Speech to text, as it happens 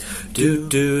Welcome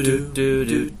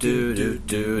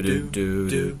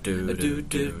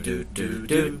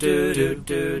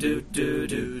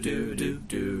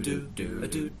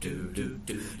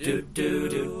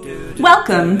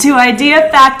to Idea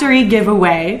Factory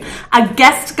Giveaway, a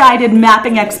guest-guided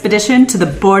mapping expedition to the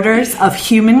borders of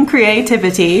human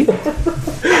creativity.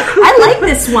 I like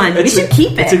this one. We should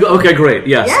keep it. Okay, great.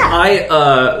 Yes. Yeah.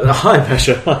 Hi,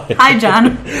 Besha. Hi,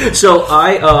 John. So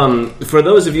for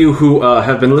those of you who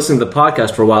have been listening to the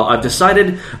podcast for a while, I've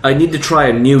decided I need to try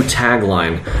a new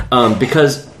tagline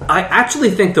because I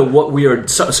actually think that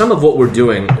some of what we're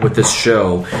doing with this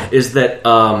show is that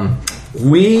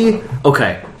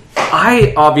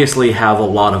I obviously have a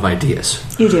lot of ideas.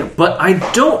 You do. But I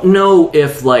don't know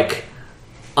if,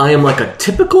 I am a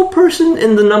typical person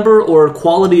in the number or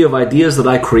quality of ideas that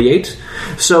I create.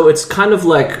 So it's kind of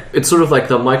it's sort of like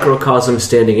the microcosm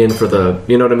standing in for the,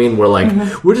 you know what I mean? We're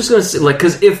we're just going to,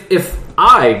 because if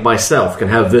I myself can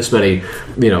have this many,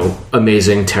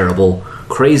 amazing, terrible,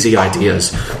 crazy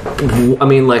ideas, I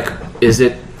mean, is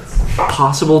it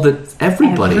possible that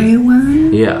everybody...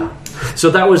 Everyone? Yeah. So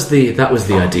that was the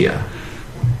idea.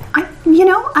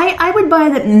 I would buy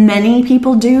that many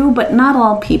people do, but not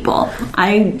all people.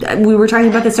 We were talking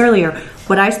about this earlier.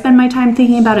 What I spend my time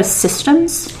thinking about is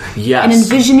systems. Yes. And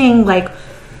envisioning,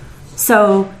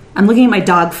 so I'm looking at my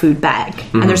dog food bag,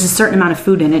 and there's a certain amount of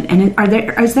food in it. And are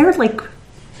there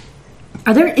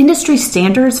industry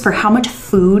standards for how much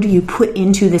food you put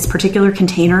into this particular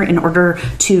container in order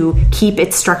to keep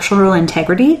its structural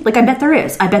integrity? I bet there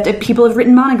is. I bet that people have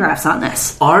written monographs on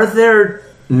this. Are there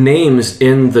names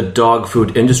in the dog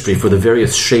food industry for the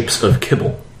various shapes of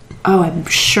kibble? Oh, I'm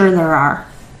sure there are.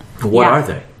 What are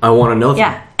they? I want to know them.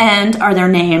 Yeah, and are there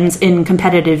names in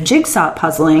competitive jigsaw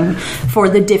puzzling for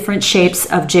the different shapes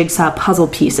of jigsaw puzzle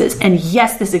pieces? And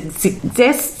yes, this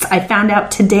exists. I found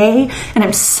out today, and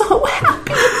I'm so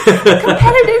happy.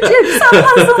 Competitive jigsaw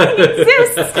puzzling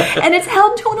exists, and it's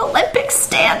held to an Olympic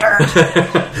standard.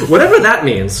 Whatever that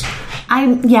means. I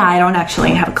don't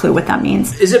actually have a clue what that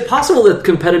means. Is it possible that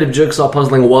competitive jigsaw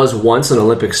puzzling was once an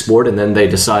Olympic sport and then they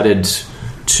decided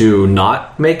to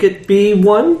not make it be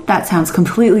one? That sounds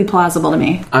completely plausible to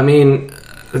me. I mean,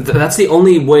 that's the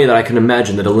only way that I can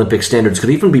imagine that Olympic standards could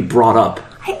even be brought up.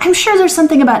 I'm sure there's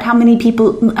something about how many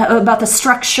people, about the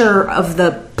structure of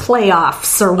the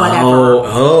playoffs or whatever.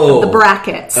 The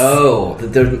brackets.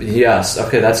 Yes.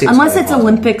 Okay, that seems... Unless it's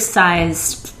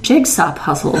Olympic-sized jigsaw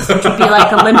puzzles, which would be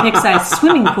like Olympic-sized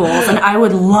swimming pools, and I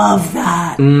would love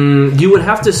that. You would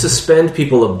have to suspend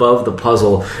people above the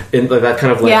puzzle in that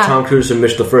kind of Tom Cruise in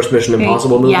the first Mission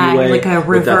Impossible movie way. Like a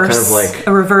reverse,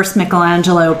 a reverse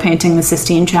Michelangelo painting the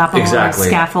Sistine Chapel. Exactly.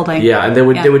 Scaffolding. Yeah, and they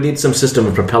would need some system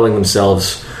of propelling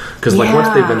themselves, because once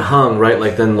they've been hung, right,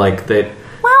 they...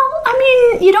 Well,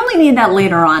 I mean, you'd only need that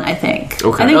later on, I think.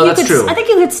 Okay, that's true. I think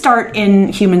you could start in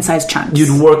human-sized chunks.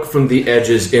 You'd work from the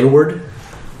edges inward?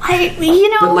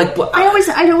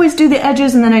 I'd always do the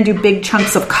edges, and then I do big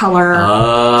chunks of color,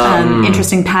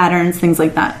 interesting patterns, things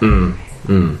like that.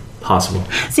 Possible.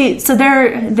 See, so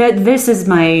this is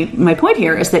my point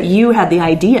here, is that you had the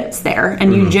ideas there,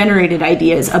 and you generated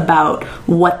ideas about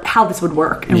how this would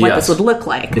work and what this would look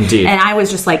like. Indeed. And I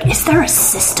was just like, is there a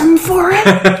system for it?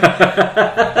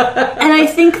 And I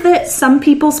think that some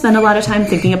people spend a lot of time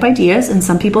thinking up ideas, and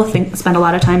some people spend a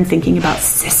lot of time thinking about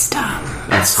systems.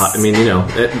 That's hot. I mean,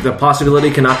 the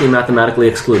possibility cannot be mathematically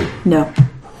excluded. No.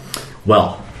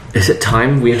 Well, is it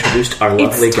time we introduced our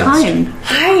lovely guest? It's time.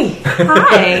 Hi.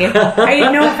 I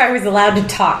didn't know if I was allowed to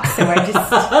talk, so I just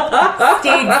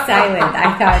stayed silent.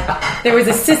 I thought there was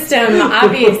a system,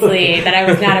 obviously, that I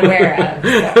was not aware of.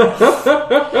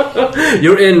 So.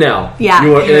 You're in now. Yeah,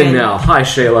 you are in now. Hi,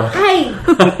 Shayla. Hi.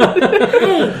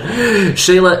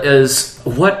 Shayla is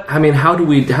what? I mean, how do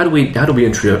we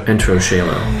intro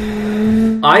Shayla?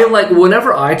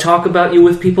 Whenever I talk about you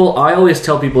with people, I always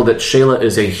tell people that Shayla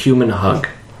is a human hug.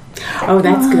 Oh,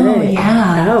 that's good.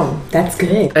 Yeah. Oh, that's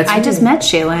good. I just met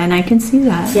Shayla, and I can see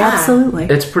that. Yeah. Absolutely.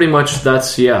 It's pretty much,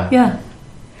 Yeah.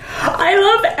 I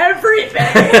love everything.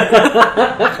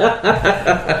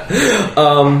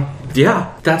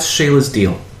 Yeah, that's Shayla's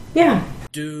deal. Yeah.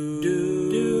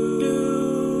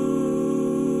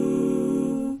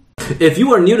 If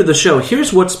you are new to the show,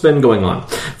 here's what's been going on.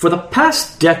 For the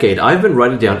past decade, I've been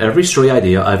writing down every stray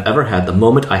idea I've ever had the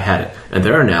moment I had it, and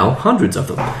there are now hundreds of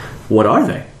them. What are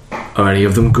they? Are any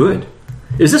of them good?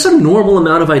 Is this a normal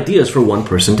amount of ideas for one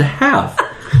person to have?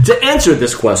 To answer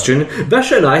this question,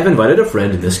 Besha and I have invited a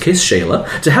friend, in this case Shayla,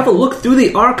 to have a look through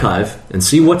the archive and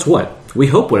see what's what. We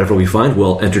hope whatever we find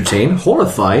will entertain,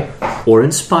 horrify, or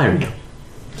inspire you.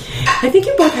 I think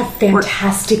you both have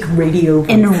fantastic radio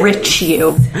voices. enrich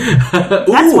you.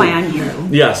 That's why I'm here.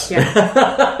 Yes.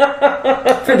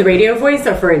 For the radio voice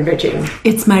or for enriching?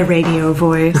 It's my radio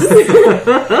voice.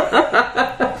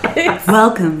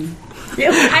 Welcome.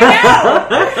 I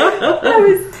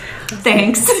know.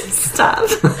 Thanks. Stop.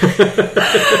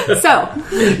 So,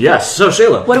 Yes. So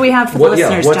Shayla, what do we have for the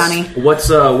listeners, Johnny?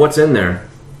 What's in there?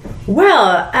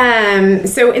 Well,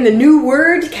 so in the new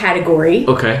word category,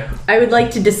 Okay. I would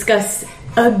like to discuss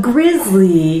a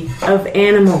grizzly of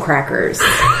animal crackers.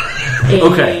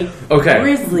 Okay.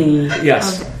 Grizzly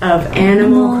Yes. of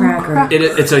animal crackers.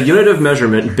 It's a unit of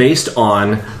measurement based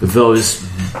on those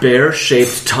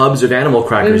bear-shaped tubs of animal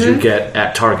crackers you get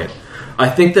at Target. I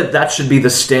think that should be the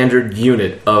standard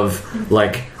unit of,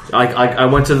 like, I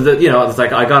went to the, it's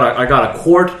like I got a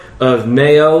quart of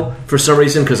mayo for some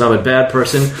reason because I'm a bad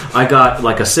person. I got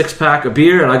like a 6-pack of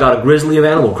beer and I got a grizzly of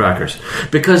animal crackers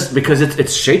because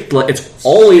it's shaped like, it's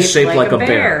always shaped like a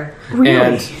bear. Really?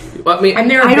 And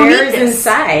there are bears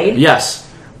inside. Yes,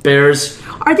 bears.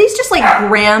 Are these just like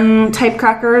graham type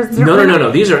crackers?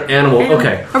 No. These are animal.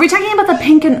 Okay. Are we talking about the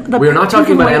pink and the? We're not pink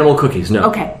talking and about white? animal cookies. No.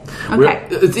 Okay.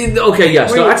 Okay.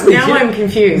 Yes. Wait, No, actually, now I'm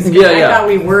confused. Yeah. I thought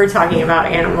we were talking about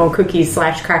animal cookies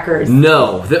 / crackers.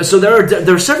 No. So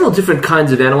there are several different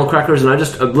kinds of animal crackers, and I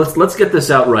just let's get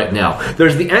this out right now.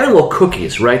 There's the animal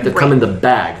cookies, right, that come in the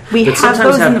bag. We that have sometimes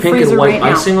those in have the pink and freezer white right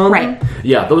now. icing on Right. them.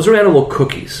 Yeah, those are animal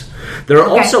cookies. There are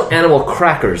also animal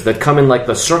crackers that come in like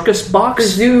the circus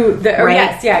box.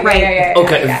 Right. Yeah.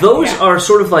 Okay, those are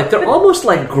sort of like, they're almost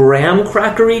like graham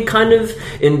crackery kind of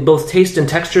in both taste and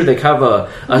texture. They have a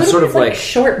sort of like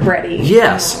shortbready.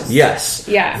 Yes.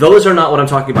 Yeah. Those are not what I'm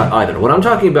talking about either. What I'm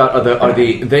talking about are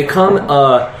they come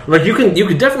like you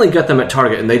could definitely get them at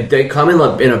Target, and they come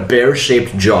in a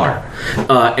bear-shaped jar,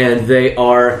 and they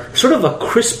are sort of a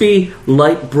crispy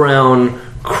light brown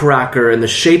cracker in the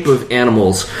shape of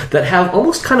animals that have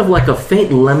almost kind of like a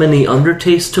faint lemony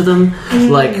undertaste to them,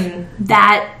 like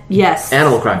that. Yes,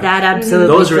 animal crackers. That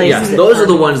absolutely. Those are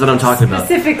the ones that I'm talking about.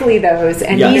 Specifically those,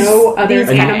 and Yes. no other These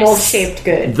animal-shaped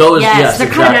goods. Those, Yes, they're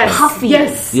exactly. kind of puffy.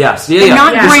 Yes. Yes, They're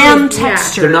not Yeah. graham Yeah.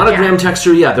 texture. They're not a graham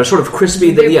texture. Yeah, they're sort of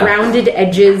crispy. The rounded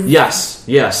edges.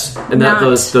 Yes, and that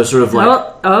those sort of like.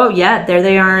 Oh yeah, there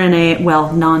they are in a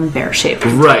non-bear shape.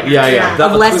 Right, yeah.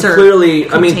 That lesser clearly.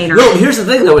 container. I mean, no. Here's the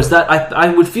thing, though, is that I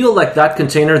would feel like that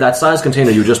container, that size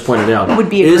container you just pointed out, Would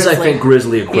be a is, I grizzly. think,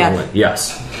 grizzly equivalent.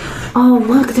 Yes. Oh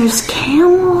look, there's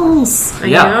camels. I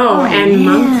know, and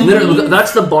monkeys. No,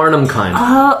 that's the Barnum kind.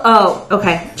 Oh,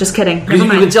 okay. Just kidding. Never You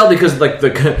mind. can tell because those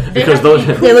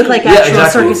They look like actual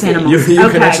circus animals. You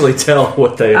Okay. can actually tell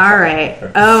what they are. All right.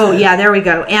 Oh, yeah, there we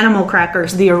go. Animal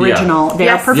crackers, the original. They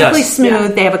are Yes. perfectly Yes.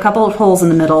 smooth. They have a couple of holes in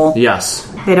the middle. Yes.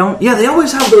 They don't. Yeah, they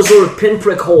always have those sort of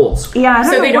pinprick holes. Yeah, I don't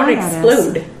So know they don't why that is.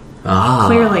 explode.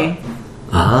 Clearly.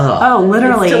 Ah. Oh,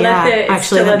 literally, To yeah. let the,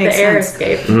 Actually, to that let makes the air sense.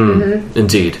 escape.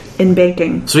 Indeed. In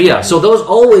baking. So those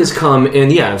always come in,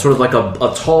 sort of like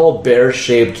a tall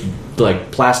bear-shaped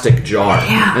like plastic jar.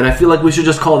 Yeah. And I feel like we should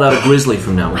just call that a grizzly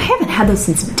from now on. I haven't had those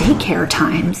since daycare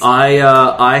times. I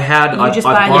just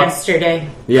buy bought, Yesterday.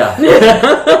 yeah.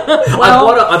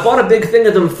 I bought a big thing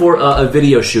of them for a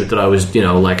video shoot that I was,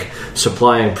 like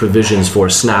supplying provisions for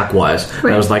snack wise.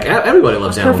 And I was like, everybody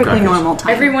loves animal Perfectly crackers. normal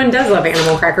time. Everyone does love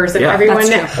animal crackers, and Yeah. everyone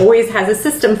That's true. always has a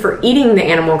system for eating the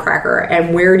animal cracker.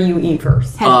 And where do you eat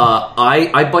first?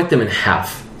 I bite them in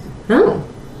half. Oh,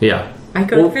 Yeah. I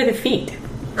go for the feet.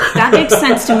 That makes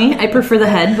sense to me. I prefer the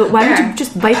head, but why would you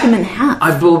just bite them in half?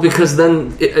 Because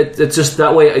then it's just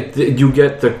that way you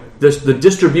get the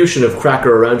distribution of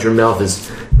cracker around your mouth is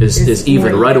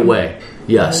even right away.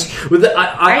 Yes. With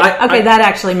That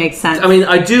actually makes sense. I mean,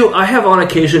 I have on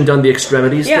occasion done the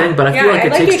extremities thing, but I feel like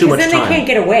it takes too much then time. they can't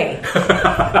get away.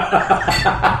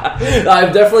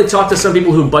 I've definitely talked to some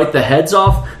people who bite the heads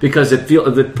off because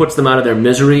it puts them out of their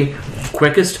misery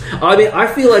quickest. I mean, I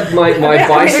feel like my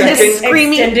bisecting.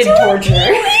 Screaming, Extended torture.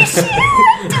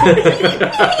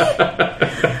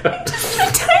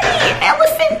 tiny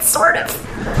elephant sort of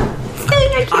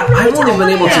thing. I've only been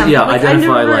able to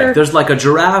identify like there's like a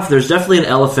giraffe, there's definitely an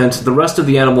elephant. The rest of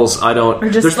the animals I don't.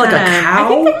 just There's like a kinda- cow. I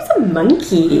think there was a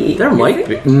monkey. There might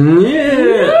be.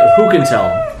 Yeah. Who can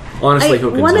tell? Honestly,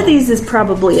 who can One tell? of these is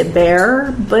probably a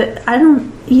bear, but I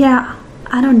don't. Yeah,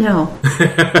 I don't know.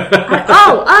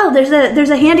 There's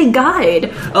a handy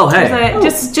guide. Oh, hey.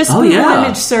 Just Oh, Google yeah.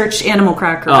 image search animal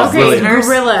crackers. Oh, Okay, brilliant.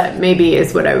 gorilla maybe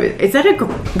is what I was. Is that a?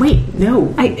 Wait, no.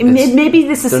 Maybe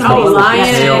this is There's somebody no looking lion.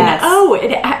 at it. Lion. Oh,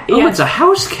 Oh, it's a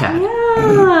house cat.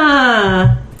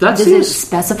 Yeah. That Does it seems.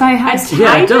 specify house?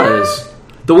 Yeah, it tiger? does.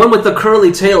 The one with the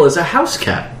curly tail is a house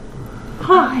cat.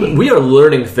 We are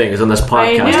learning things on this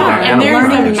podcast. I know, about and there's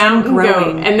animal a mountain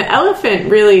goat, and the elephant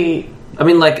really. I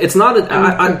mean, like, it's not.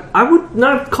 I would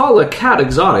not call a cat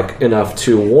exotic enough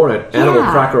to warrant animal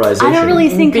crackerization. I don't really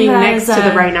think being of that next as to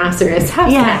the rhinoceros.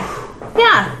 Yeah.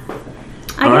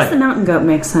 I All guess right. the mountain goat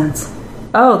makes sense.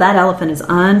 Oh, that elephant is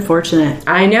unfortunate.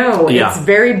 I know. Yeah. It's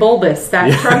very bulbous.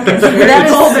 That trunk is very That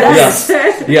is- bulbous. Yes,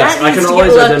 yes, That I needs can to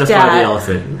always get looked identify at. the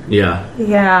elephant. Yeah.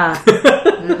 Yeah.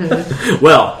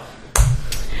 Well,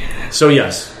 so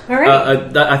yes. All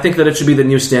right. I think that it should be the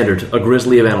new standard, a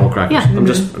grizzly of animal crackers. Yeah. I'm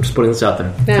just putting this out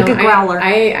there. No, Like a growler.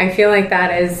 I feel like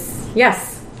that is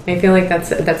yes. I feel like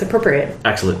that's appropriate.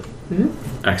 Excellent.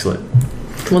 Excellent.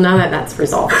 Well, now that that's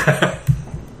resolved.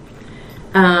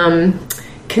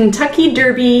 Kentucky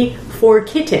Derby for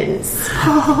kittens.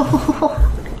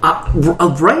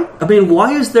 Right? I mean,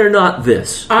 why is there not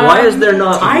this? Why is there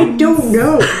not? I don't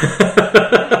know.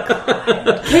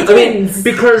 Kittens. I mean,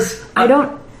 because I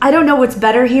don't know what's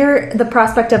better here, the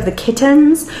prospect of the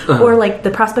kittens or like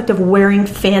the prospect of wearing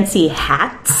fancy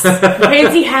hats.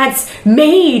 Fancy hats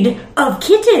made of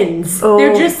kittens. Oh.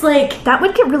 They're just like That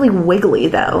would get really wiggly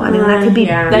though. I mean, that could be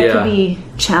Yeah. that Yeah. could be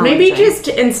challenging. maybe just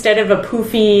instead of a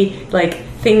poofy like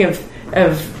thing of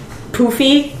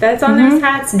poofy that's on those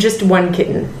hats, just one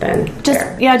kitten then.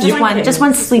 There. just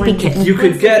one sleepy kitten. you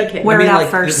could get. kitten. Wear I mean, it out like,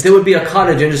 first. there would be a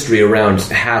cottage industry around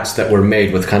hats that were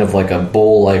made with kind of like a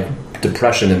bowl-like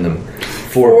depression in them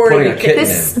for putting a kitten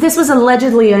in. This was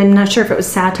allegedly, I'm not sure if it was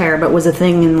satire, but was a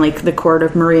thing in like the court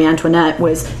of Marie Antoinette,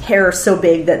 was hair so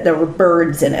big that there were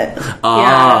birds in it.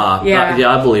 Yeah.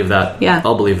 I believe that. Yeah.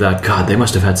 I'll believe that. God, they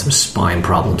must have had some spine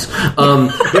problems.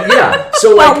 But yeah,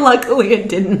 so like, Well, luckily it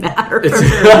didn't matter. For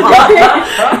very long.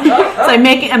 So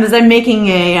I'm making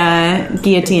a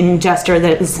guillotine gesture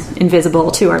that is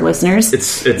invisible to our listeners.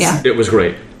 it was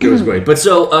great. It was great. But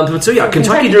so yeah,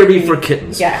 Kentucky Derby for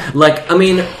kittens. Yeah. Like, I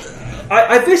mean,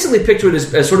 I basically picture it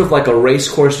as sort of like a race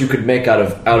course you could make out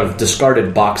of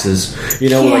discarded boxes. You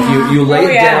know, like you lay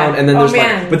it down, and then there's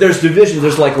but there's divisions.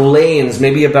 There's like lanes,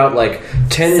 maybe about like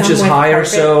 10 inches with high or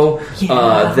carpet. so.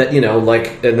 That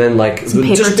and then like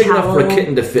paper just big enough for a towel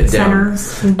kitten to fit down.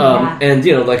 centers. And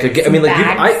like I mean, like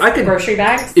Bags, I could grocery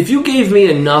bags. if you gave me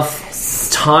enough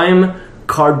time,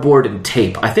 cardboard and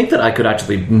tape, I think that I could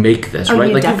actually make this. Right?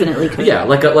 you Like definitely could. Yeah,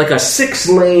 like a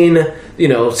 6-lane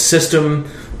system.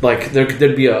 Like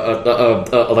there'd be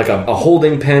a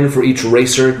holding pen for each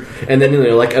racer, and then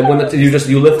and when you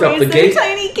lift up the gate.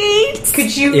 Tiny gates.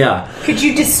 Could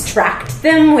you distract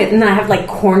them with and have like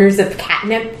corners of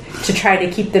catnip to try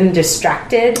to keep them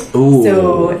distracted? Ooh.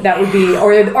 So that would be,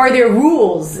 or are there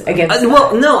rules against?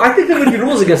 Well, no, I think there would be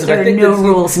rules against it. There I think are no that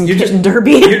rules in you kitten just,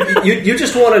 derby. you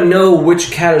just want to know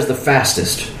which cat is the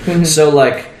fastest. So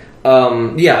like.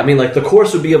 I mean, like the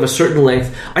course would be of a certain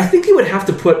length. I think you would have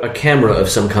to put a camera of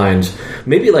some kind,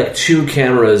 maybe like 2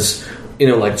 cameras,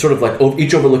 like sort of like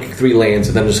each overlooking 3 lanes,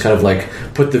 and then just kind of like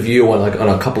put the view on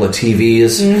a couple of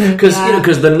TVs.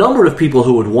 Because the number of people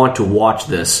who would want to watch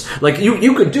this, like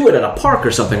you could do it at a park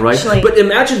or something, right? Actually, but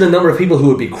imagine the number of people who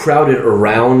would be crowded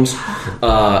around.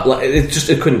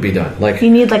 It couldn't be done. Like You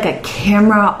need like a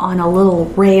camera on a little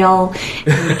rail,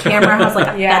 and the camera has like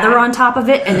a feather on top of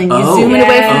it, and then you zoom it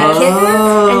away from the kitten,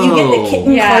 and you get the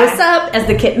kitten close up as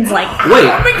the kitten's like, Wait,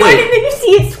 oh my god, wait. and then you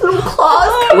see its little claws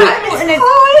come Wait. out, and it's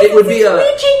It would be a.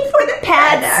 reaching for the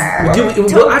pads.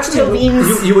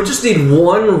 You would just need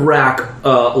one rack,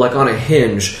 like on a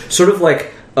hinge, sort of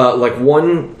like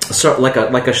one, like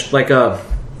a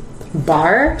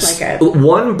bar,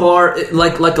 one bar,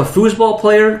 like a foosball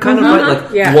player, kind of,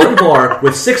 right? Like one bar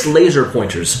with 6 laser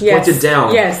pointers pointed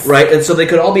down, right? And so they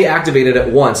could all be activated at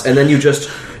once, and then you just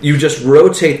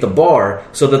rotate the bar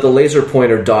so that the laser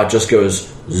pointer dot just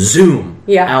goes zoom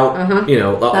out,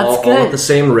 all at the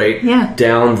same rate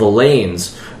down the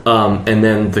lanes. And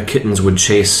then the kittens would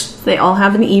chase. They all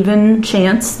have an even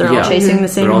chance. They're all chasing the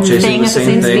same thing at the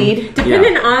same speed.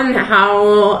 Depending on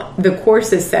how the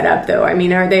course is set up, though. I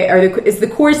mean, is the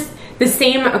course the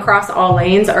same across all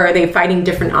lanes, or are they fighting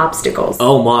different obstacles?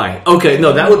 Oh my. Okay,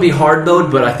 no, that would be hard though.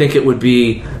 But I think it would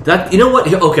be that. You know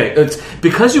what? Okay, it's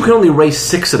because you can only race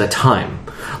 6 at a time.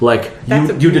 Like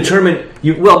you determine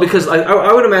because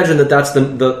I would imagine that's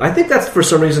the I think that's for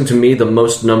some reason to me the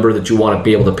most number that you want to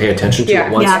be able to pay attention to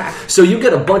at once. Yeah. So you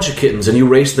get a bunch of kittens and you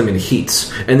race them in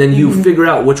heats, and then you figure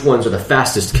out which ones are the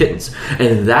fastest kittens,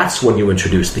 and that's when you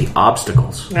introduce the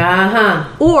obstacles.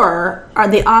 Or are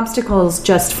the obstacles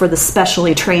just for the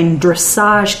specially trained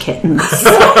dressage kittens?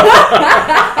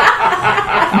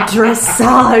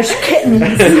 Dressage kittens.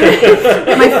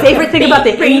 My favorite thing about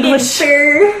the English...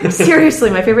 Seriously,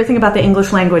 my favorite thing about the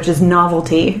English language is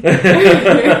novelty.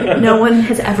 No one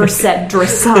has ever said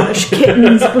dressage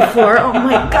kittens before. Oh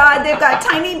my god, they've got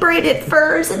tiny braided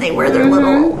furs and they wear their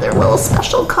little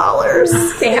special collars.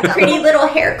 They have pretty little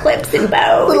hair clips and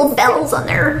bows. Little bells on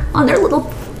their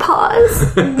little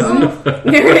paws.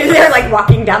 They're like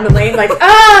walking down the lane like,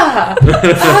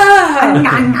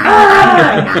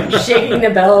 shaking the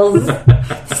bells.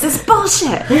 This is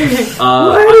bullshit.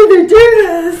 Why do they do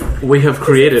this? We have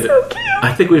created,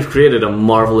 I think we've created a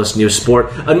marvelous new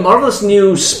sport. A marvelous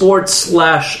new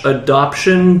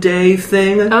sport/adoption day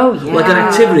thing. Oh, yeah. Like an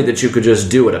activity that you could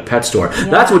just do at a pet store. Yeah.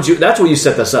 That's what you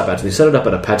set this up, actually. You set it up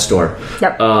at a pet store.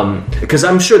 Yep. Because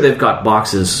I'm sure they've got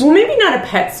boxes. Well, maybe not a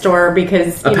pet store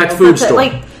because... A pet food store.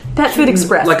 Like Pet Food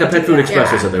Express. Like a Pet Food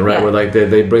Express or something, right? Yeah. Where like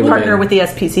they bring partner them in. with the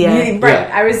SPCA. Right. Yeah.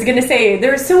 I was going to say,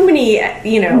 there are so many,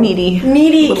 needy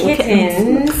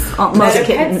kittens. Most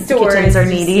kittens are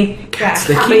needy. Cats.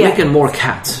 They keep making more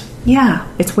cats. Yeah,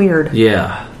 it's weird.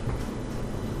 Yeah.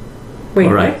 Wait,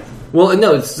 all right. What? Well,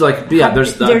 no, it's like,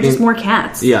 there's... There are just more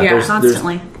cats. Yeah, there's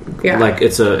constantly. Like,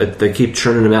 they keep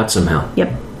churning them out somehow.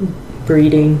 Yep.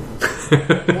 Breeding.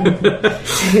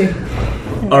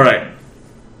 All right.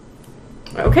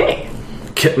 Okay.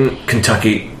 Kitten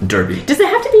Kentucky Derby. Does it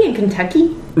have to be in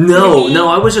Kentucky? No.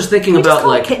 I was just thinking about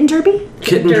like Kitten Derby.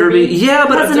 Kitten Derby. Yeah,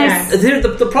 but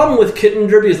the problem with Kitten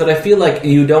Derby is that I feel like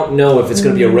you don't know if it's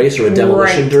going to be a race or a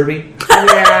demolition derby.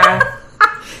 Yeah.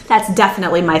 That's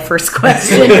definitely my first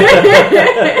question.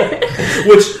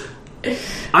 Which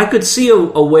I could see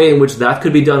a way in which that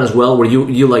could be done as well, where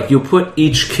you put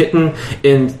each kitten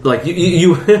in like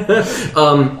you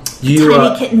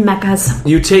tiny kitten mechas.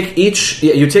 You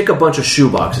take a bunch of shoe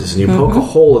boxes and you poke a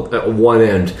hole at one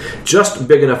end, just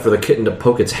big enough for the kitten to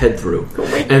poke its head through,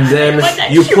 and then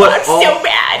you put all so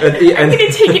bad. And I'm going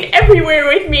to take it everywhere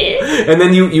with me. And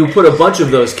then you put a bunch of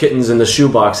those kittens in the shoe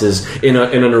boxes in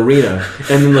an arena,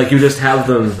 and then like you just have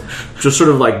them just sort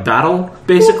of like battle,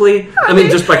 basically. I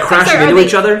mean, just by crashing into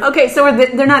each other. Okay, so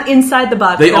they're not inside the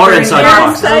box. They are inside the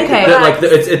box. Okay, like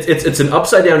it's an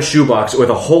upside down shoe box with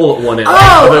a hole at one end.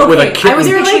 With a kitten. I was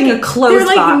picturing a closed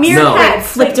box. They're like meerkats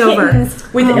flipped over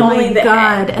with only the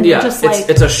god. And just like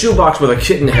it's a shoe box with a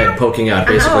kitten head poking out,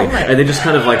 basically, and they just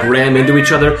kind of like ram into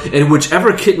each other. And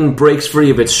whichever kitten breaks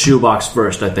free of its shoe box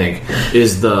first, I think,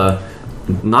 is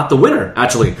not the winner,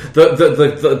 actually.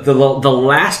 The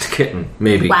last kitten,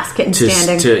 maybe. Last kitten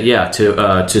standing.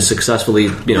 To successfully,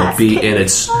 be in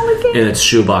its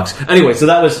shoebox. Anyway, so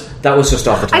that was just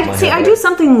off the top of my head. I do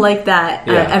something like that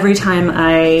every time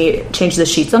I change the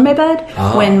sheets on my bed.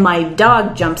 When my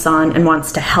dog jumps on and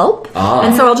wants to help,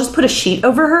 and so I'll just put a sheet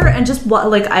over her and just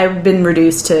I've been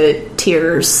reduced to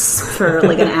tears for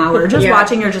like an hour just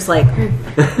watching her just like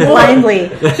blindly.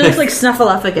 She looks like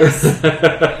Snuffleupagus.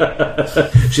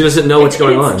 She doesn't know what's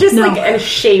going on. It's just like a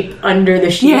shape under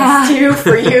the sheets too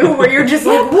for you, where you're just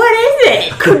like, what is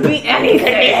it? Could be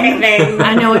anything.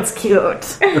 I know it's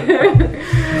cute.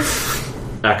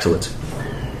 Excellent.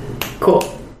 Cool.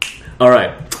 All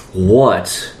right.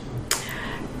 What?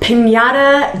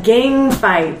 Piñata gang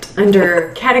fight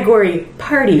under category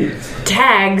party.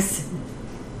 Tags.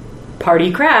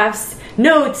 Party crafts.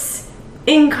 Notes.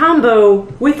 In combo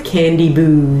with candy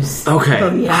booze. Okay.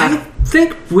 Oh, yeah. I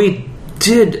think we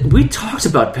talked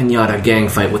about Piñata gang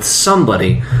fight with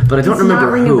somebody, but I don't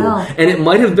remember who. And it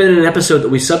might have been in an episode that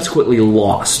we subsequently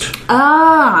lost.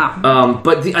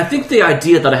 But I think the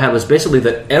idea that I had was basically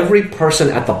that every person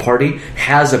at the party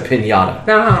has a piñata,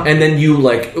 and then you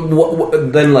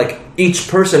each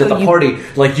person at the party,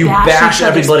 like you bash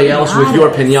everybody else with your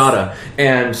piñata,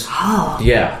 and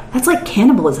that's like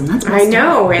cannibalism. That's I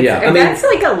know. That's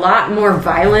like a lot more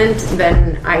violent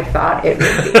than I thought it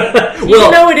would be.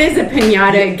 Even though it is a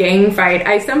piñata gang fight,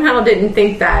 I somehow didn't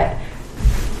think that.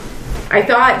 I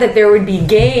thought that there would be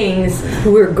gangs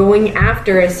who were going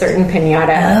after a certain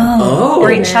piñata.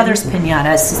 Or each other's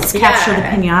piñatas. Capture the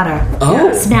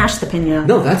piñata. Smash the piñata.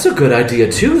 No, that's a good idea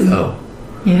too, though.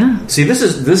 Yeah. See, this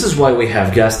is why we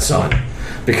have guests on,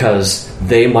 because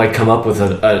they might come up with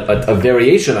a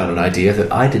variation on an idea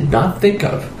that I did not think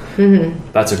of. Mm-hmm.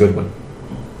 That's a good one.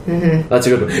 Mm-hmm. That's a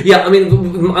good one. Yeah, I mean,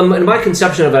 in my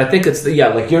conception of it, I think it's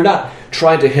you're not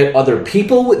trying to hit other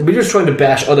people. We're just trying to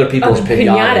bash other people's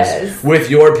piñatas with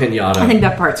your piñata. I think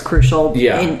that part's crucial.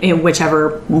 In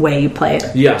whichever way you play it.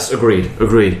 Yes, agreed. But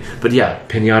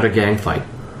piñata gang fight.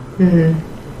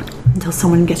 Mm-hmm. Until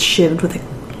someone gets shivved with a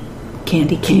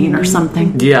candy cane or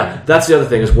something. Yeah, that's the other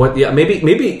thing. Is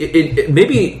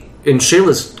maybe in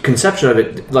Shayla's conception of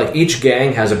it, like each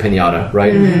gang has a piñata,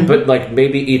 right? Mm-hmm. But like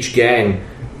maybe each gang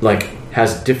like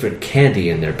has different candy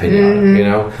in their piñata, you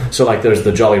know? So like there's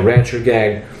the Jolly Rancher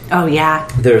gang. Oh yeah.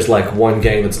 There's like one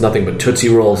gang that's nothing but Tootsie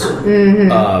Rolls. You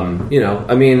know,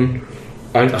 I mean,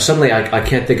 suddenly I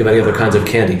can't think of any other kinds of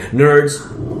candy. Nerds.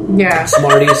 Yeah.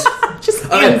 Smarties. Just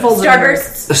handfuls of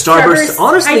Starbursts. Starburst.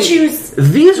 Honestly, I choose.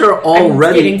 These are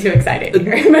already I'm getting too excited.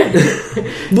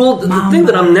 Well, the thing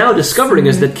that I'm now discovering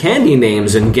is that candy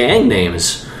names and gang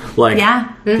names, like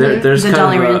there's the kind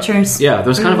Jolly of Ranchers.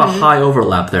 there's kind of a high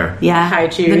overlap there. Yeah, I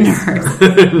choose. the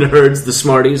nerds. Nerds, the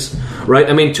Smarties, right?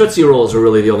 I mean, Tootsie Rolls are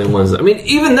really the only ones. I mean,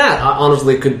 even that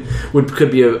honestly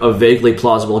could be a vaguely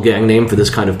plausible gang name for this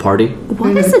kind of party.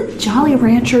 What is a Jolly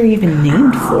Rancher even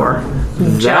named for?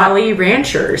 Jolly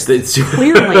Ranchers.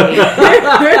 Clearly.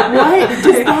 What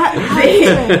does that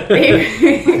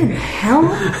hell?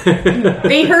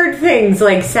 They heard things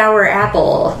like sour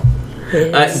apple.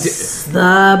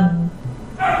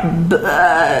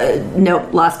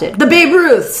 Nope, lost it. The Babe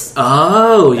Ruths.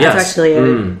 Oh, yes. That's actually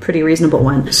a pretty reasonable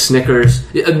one. Snickers.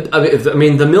 I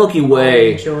mean, the Milky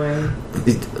Way. Joy.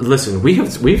 Listen,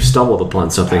 we've stumbled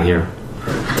upon something here.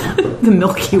 The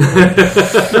Milky Way.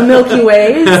 The Milky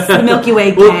Ways. The Milky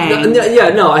Way gang.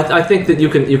 I think that you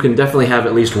can definitely have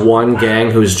at least one gang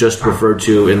who's just referred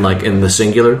to in the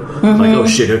singular. Like, oh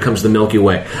shit, here comes the Milky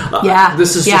Way.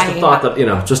 This is just a thought that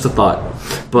just a thought.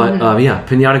 But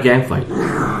piñata gang fight.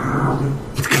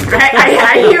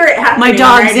 I hear it happening. My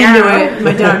dog's right into now. it.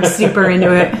 My dog's super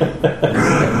into it.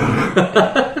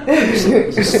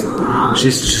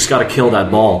 She's got to kill that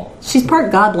ball. She's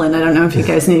part goblin. I don't know if you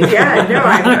guys knew. Yeah, no,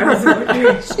 I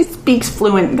know. She speaks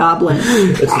fluent goblin.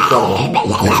 It's incredible.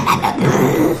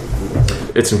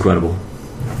 It's incredible.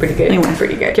 Pretty good. Anyway,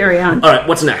 Pretty good. Carry on. All right,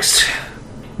 what's next?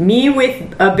 Me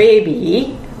with a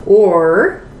baby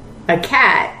or a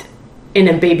cat in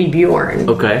a baby Bjorn.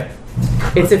 Okay.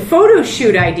 It's a photo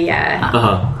shoot idea.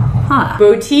 Huh.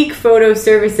 Boutique photo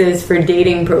services for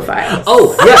dating profiles.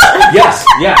 Oh, yes.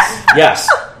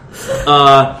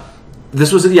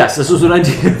 This was an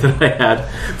idea that I had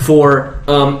for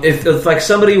if like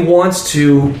somebody wants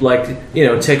to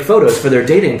take photos for their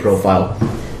dating profile,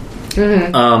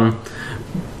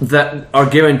 that are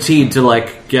guaranteed to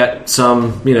get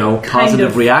some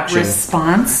positive reaction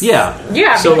response.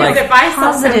 Yeah, so because if I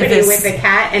saw somebody positiveness. with a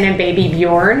cat and a baby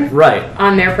Bjorn right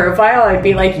on their profile, I'd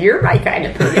be like, "You're my kind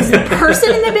of person." Is the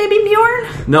person in the baby Bjorn?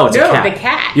 No, it's a cat. the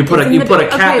cat. You put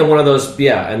It's a cat in one of those,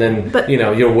 and then But-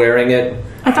 you're wearing it.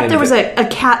 I thought there was a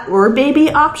cat or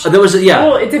baby option. There was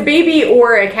Well, it's a baby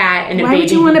or a cat and a Why baby.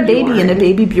 would you want a baby Bjorn? and a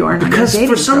baby Bjorn? on your because dating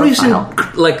for some profile?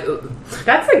 reason,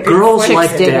 That's a good girls question.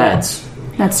 like dads.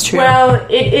 That's true. Well,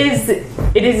 it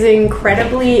is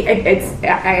incredibly.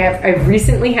 I've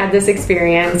recently had this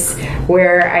experience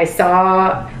where I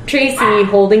saw Tracy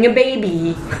holding a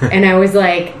baby, and I was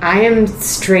like, I am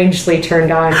strangely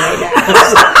turned on right now.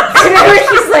 And I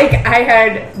was just like,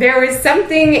 there was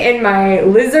something in my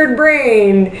lizard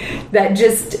brain that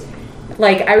just.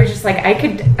 I was just like,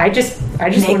 I just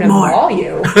want to maul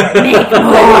you. Make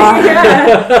more.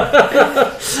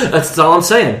 Yeah. That's all I'm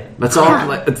saying. That's all.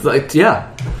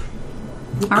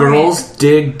 Girls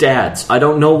dig dads. I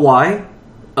don't know why,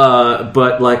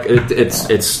 but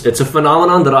it's a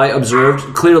phenomenon that I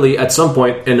observed clearly at some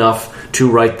point enough to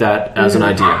write that as an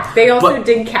idea. They also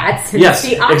dig cats. And Yes,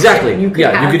 it's the option. exactly. You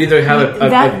could either have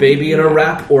a baby in a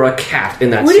wrap or a cat in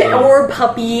that scene. or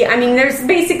puppy. I mean, there's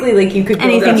basically you could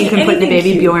Anything you can put in a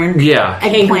baby Bjorn. Yeah.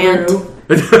 Eggplant. Kangaroo.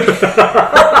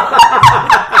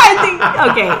 I think,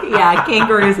 okay, yeah,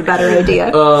 kangaroo is a better idea.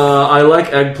 I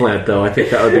like eggplant though. I think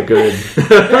that would be good.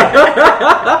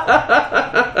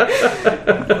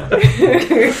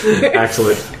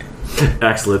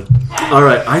 Excellent. All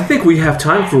right, I think we have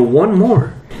time for one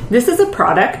more. This is a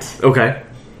product. Okay.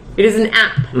 It is an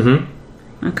app.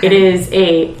 Mm-hmm. Okay. It is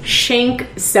a shank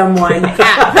someone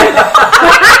app.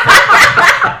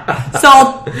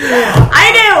 Sold.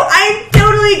 I know. I'm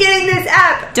totally getting this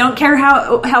app. Don't care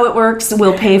how it works.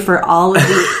 We'll pay for all of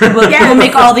the. We'll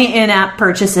make all the in-app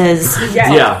purchases.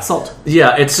 Yeah. Sold.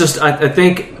 Yeah, it's just I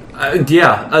think. I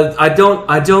don't.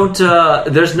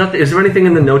 There's nothing. Is there anything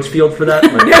in the notes field for that? No.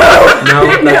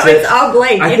 That's it. It's all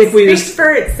blank. I It think we speaks just-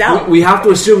 for itself. We have to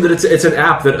assume that it's an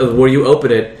app that where you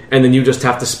open it and then you just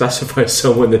have to specify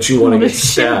someone that you want to get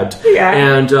stabbed. Yeah.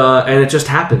 And it just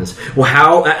happens. Well,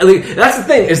 how? That's the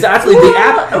thing. Is that actually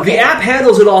Well, the app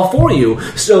handles it all for you,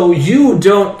 so you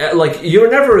don't you're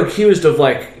never accused of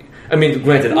I mean,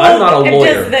 granted, I'm not a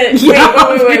lawyer.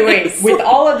 Wait. With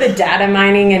all of the data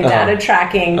mining and data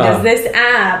tracking, does this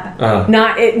app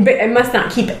it must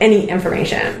not keep any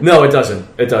information? No, it doesn't.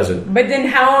 It doesn't. But then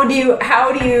how do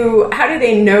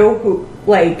they know who,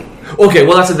 like... Okay,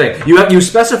 well, that's the thing. You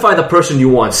specify the person you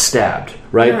want stabbed,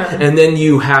 right? And then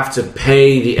you have to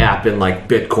pay the app in, like,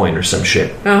 Bitcoin or some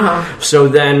shit. So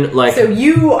then, like... So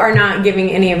you are not giving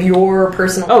any of your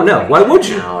personal... Oh, no. Why would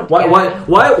you?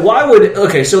 Why would...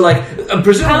 Okay, so, like,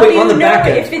 presumably on the back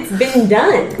end... How do you know if it's been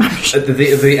done?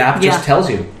 The app just tells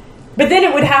you. But then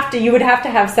you would have to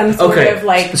have some sort of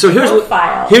like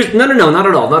profile. No, not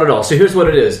at all. So here's what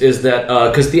it is that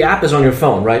because the app is on your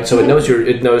phone, right? So it knows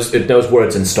where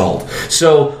it's installed.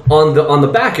 So on the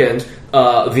back end,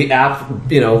 the app,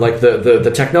 like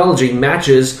the technology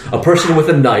matches a person with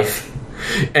a knife.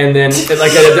 And then, it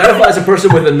identifies a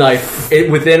person with a knife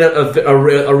within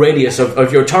a radius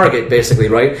of your target, basically,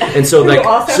 right? And so, like,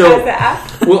 has the app?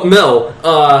 Well, no.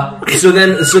 So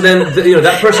then,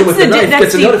 that person with the knife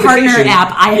gets a notification. That's the partner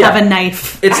app. I have a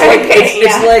knife. It's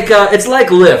like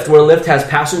Lyft, where Lyft has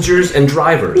passengers and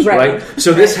drivers, right?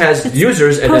 So this has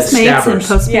users and then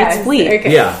stabbers. And Postmates fleet.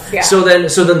 Okay. Yeah. So then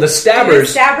the stabbers. Do the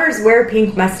stabbers wear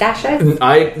pink mustaches?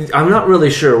 I'm not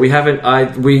really sure. We haven't. I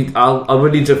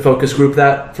would need to focus group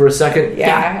that for a second.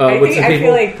 Yeah, I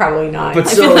feel like probably not. But I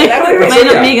feel like that would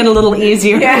might make it a little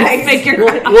easier to figure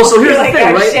out. Well, so here's the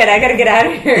thing, right? Shit, I gotta get out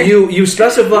of here. You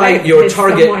specify your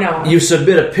target. You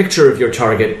submit a picture of your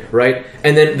target, right?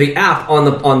 And then the app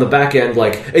on the back end,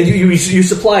 like, and you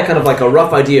supply kind of like a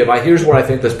rough idea of here's where I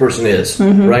think this person is,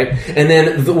 right? And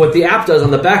then what the app does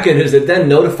on the back end is it then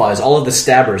notifies all of the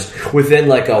stabbers within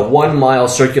like a 1 mile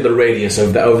circular radius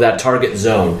of that target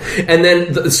zone, and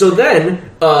then the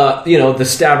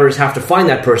stabbers have to find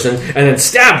that person and then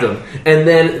stab them, and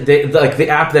then the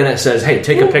app then it says, hey,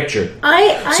 take a picture.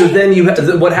 So then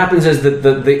what happens is that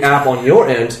the app on your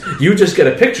end, you just get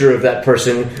a picture of that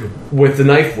person with the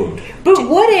knife wound. But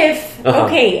what if,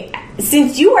 okay,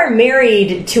 since you are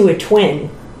married to a twin,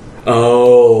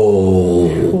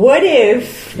 what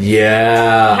if...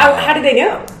 Yeah. How do they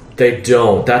know? They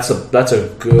don't. That's a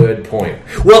good point.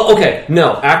 Well, okay,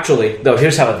 no, actually, though,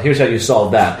 here's how you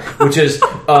solve that, which is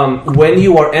when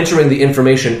you are entering the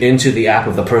information into the app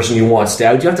of the person you want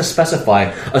stabbed, you have to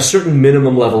specify a certain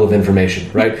minimum level of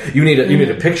information, right? You need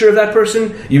a picture of that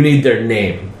person. You need their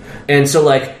name, and so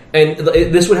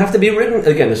this would have to be written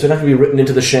again. This would have to be written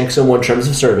into the Shank Someone terms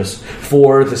of service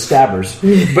for the stabbers.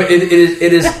 But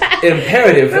it is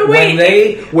imperative when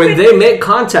they make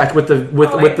contact with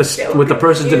the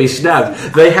person to be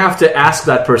stabbed, they have to ask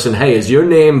that person, "Hey, is your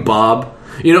name Bob?"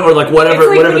 Or like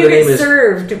whatever the name is.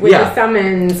 Served with a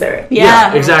summons. Or,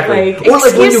 exactly. Or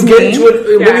like when you get into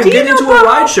a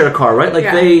rideshare car, right?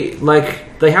 Like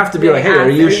they have to be like, hey, are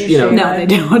you? No, they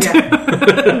don't.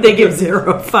 Yeah. They give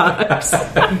 0 fucks.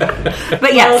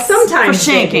 But yeah, sometimes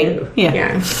for shanking.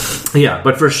 Yeah,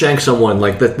 but for Shank Someone,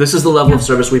 like this is the level of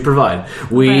service we provide.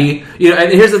 And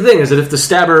here's the thing: is that if the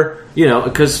stabber,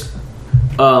 because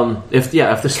if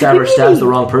the stabber stabs the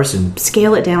wrong person,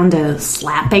 scale it down to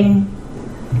slapping.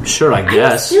 Sure, I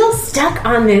guess. I'm still stuck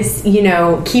on this,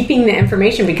 keeping the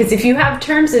information, because if you have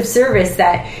terms of service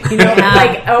that,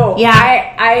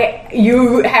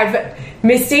 you have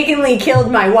mistakenly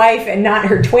killed my wife and not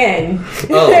her twin,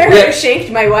 or shanked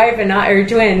my wife and not her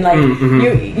twin,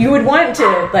 you would want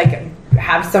to,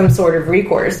 have some sort of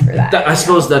recourse for that. I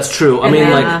suppose that's true. I mean,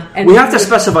 we have to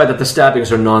specify that the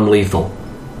stabbings are non-lethal.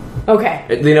 Okay.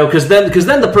 Because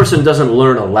then the person doesn't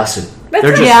learn a lesson.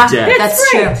 They're just dead.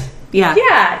 That's true. Yeah.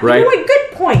 Yeah. Right.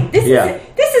 Good point. This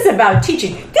is about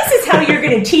teaching. This is how you're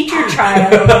going to teach your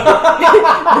child the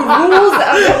rules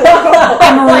of the world.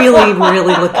 I'm really,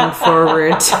 really looking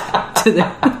forward to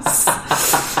this.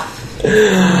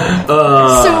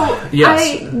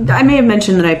 Yes. I may have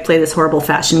mentioned that I play this horrible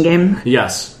fashion game.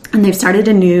 Yes. And they've started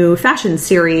a new fashion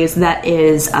series that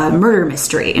is a murder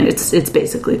mystery, and it's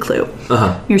basically Clue.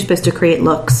 You're supposed to create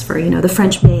looks for, the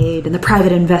French maid and the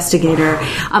private investigator.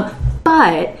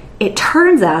 But it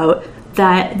turns out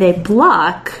that they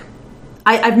block...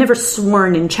 I've never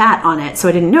sworn in chat on it, so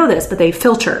I didn't know this, but they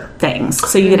filter things.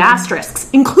 So you get asterisks,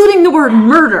 including the word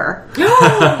murder.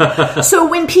 So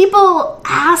when people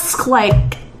ask,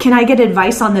 can I get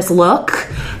advice on this look?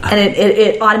 And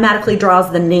it automatically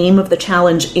draws the name of the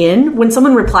challenge in. When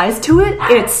someone replies to it,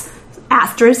 it's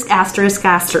asterisk, asterisk,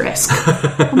 asterisk.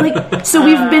 I'm like, so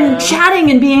we've been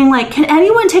chatting and being like, can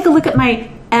anyone take a look at my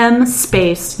M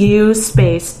space U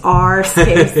space R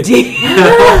space D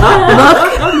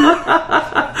look?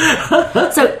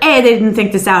 So A, they didn't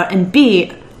think this out, and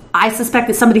B, I suspect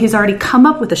that somebody has already come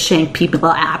up with a Shank People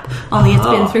app, only it's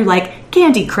been through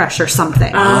Candy Crush or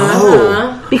something.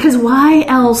 Oh. Because why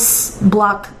else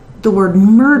block the word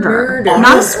murder?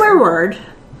 Not a swear word.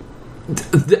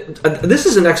 This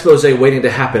is an expose waiting to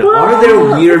happen. Are there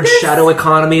weird shadow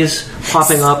economies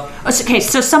popping up? Okay,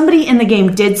 so somebody in the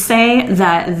game did say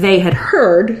that they had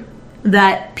heard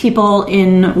that people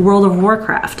in World of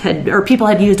Warcraft people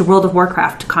had used World of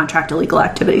Warcraft to contract illegal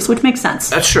activities, which makes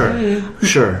sense. That's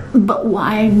sure. But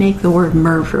why make the word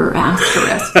murder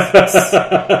asterisk?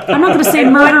 I'm not going to say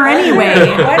murder anyway.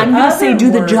 I'm going to say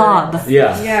do the job.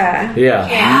 Yeah.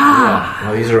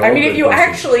 Well, these are all if you questions.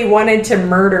 actually wanted to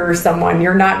murder someone,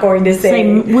 you're not going to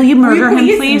say, will you murder him,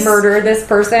 please? Murder this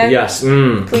person? Yes.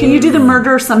 Can you do the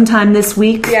murder sometime this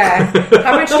week? Yeah.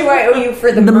 How much do I owe you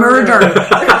for the murder?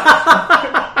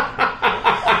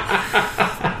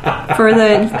 For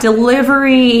the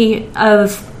delivery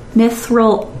of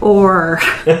mithril ore.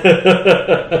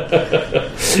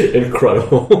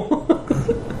 Incredible.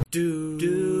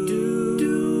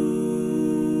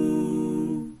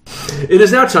 It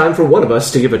is now time for one of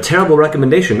us to give a terrible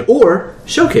recommendation or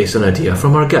showcase an idea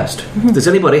from our guest. Does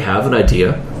anybody have an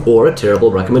idea or a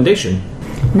terrible recommendation?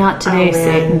 Not today,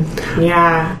 Satan.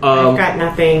 Yeah, I've got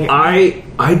nothing.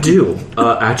 I do,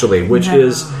 actually, which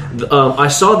is... I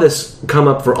saw this come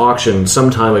up for auction some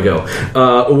time ago.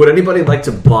 Would anybody like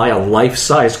to buy a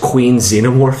life-size Queen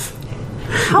Xenomorph?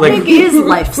 How big is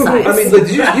life-size? I mean,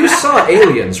 you saw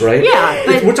Aliens, right? Yeah,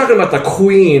 but... We're talking about the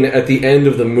Queen at the end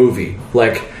of the movie.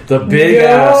 Like, the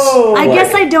big-ass... I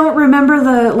guess I don't remember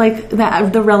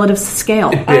the relative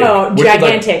scale.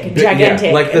 Gigantic.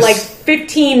 Yeah, like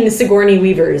 15 Sigourney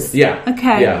Weavers. Yeah.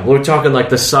 Okay. Yeah, we're talking like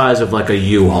the size of like a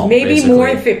U-Haul. Maybe basically.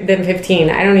 more than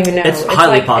 15. I don't even know. It's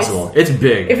highly possible. It's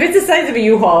big. If it's the size of a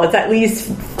U-Haul, it's at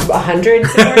least 100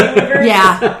 Sigourney Weavers.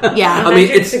 Yeah. I mean,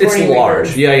 it's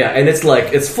large. Yeah, and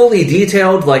it's fully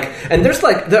detailed. And there's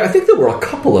I think there were a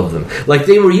couple of them. Like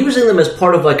they were using them as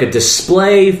part of like a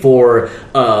display for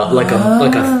a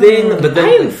thing. But then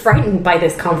I am frightened by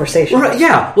this conversation. Right?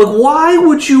 Yeah. Like, why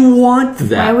would you want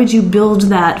that? Why would you build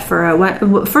that for a?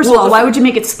 First of all, why would you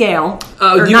make it scale?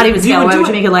 Or not even scale. Why would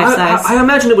you make it life size? I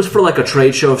imagine it was for like a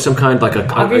trade show of some kind, like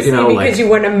obviously because you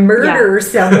want to murder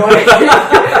someone.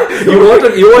 you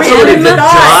want somebody to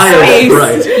die of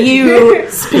fright. You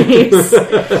space.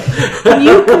 Can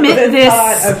you commit this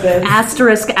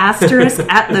asterisk at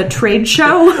the trade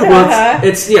show? Well,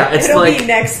 it'll like be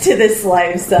next to this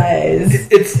life size.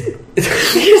 It's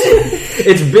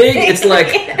big. It's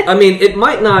like, I mean, it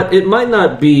might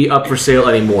not be up for sale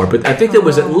anymore, but I think there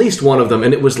was at least one of them,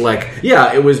 and it was like,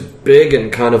 it was big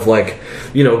and kind of like,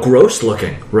 gross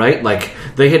looking, right? Like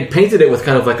they had painted it with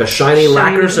kind of like a shiny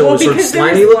lacquer, so it was sort of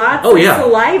slimy. Lots of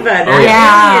saliva.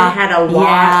 That had a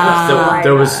lot of saliva.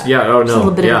 There was, a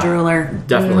little bit of drooler.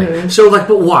 Definitely. Mm-hmm. So, but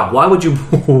why? Why would you?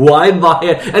 Why buy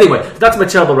it? Anyway, that's my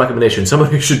terrible recommendation.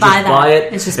 Somebody should just buy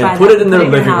it and put it in their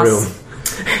living room.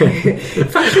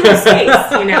 Functional space,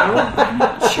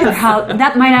 Sure, how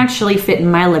that might actually fit in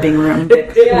my living room.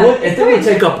 It would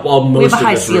take up most we have a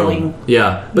high of the ceiling. Room.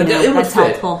 Yeah, but it would that's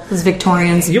fit. helpful. As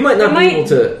Victorians, you might not be able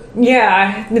to.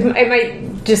 Yeah, it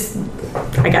might just.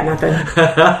 I got nothing.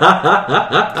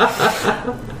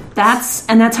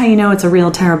 That's how you know it's a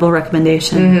real terrible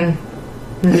recommendation. Mm-hmm.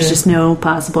 There's just no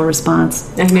possible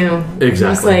response. I know.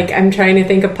 Exactly. It's like I'm trying to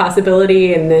think of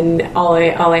possibility, and then all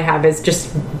I have is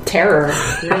just terror.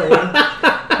 Really.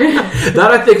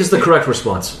 That I think is the correct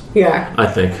response. Yeah. I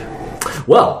think.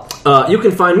 Well, you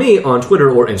can find me on Twitter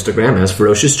or Instagram as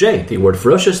Ferocious J. The word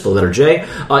ferocious, the letter J.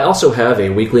 I also have a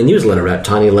weekly newsletter at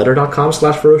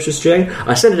tinyletter.com/ferociousJ.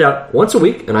 I send it out once a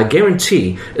week, and I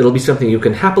guarantee it'll be something you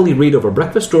can happily read over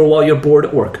breakfast or while you're bored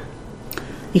at work.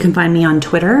 You can find me on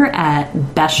Twitter at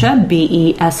Besha,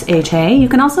 Besha. You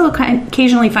can also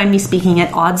occasionally find me speaking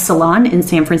at Odd Salon in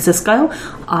San Francisco,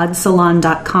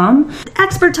 oddsalon.com.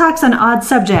 Expert talks on odd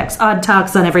subjects, odd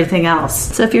talks on everything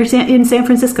else. So if you're in San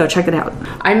Francisco, check it out.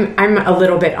 I'm a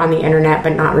little bit on the internet,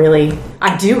 but not really.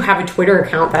 I do have a Twitter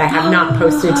account that I have not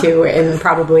posted to in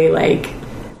probably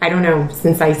I don't know,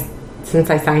 since I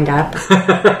signed up.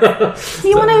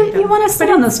 You want to sit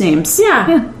on those names.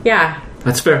 Yeah.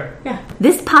 That's fair. Yeah.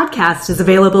 This podcast is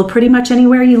available pretty much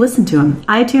anywhere you listen to them.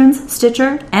 iTunes,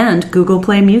 Stitcher, and Google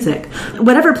Play Music.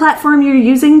 Whatever platform you're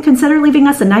using, consider leaving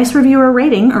us a nice review or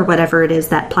rating, or whatever it is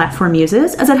that platform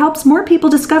uses, as it helps more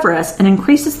people discover us and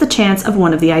increases the chance of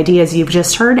one of the ideas you've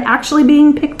just heard actually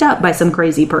being picked up by some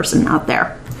crazy person out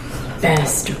there.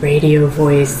 Best radio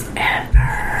voice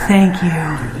ever. Thank you.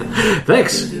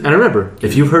 Thanks. And remember,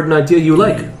 if you've heard an idea you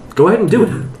like, go ahead and do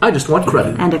it. I just want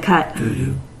credit. And a cut.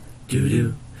 Do-do,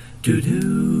 do-do,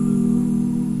 do-do.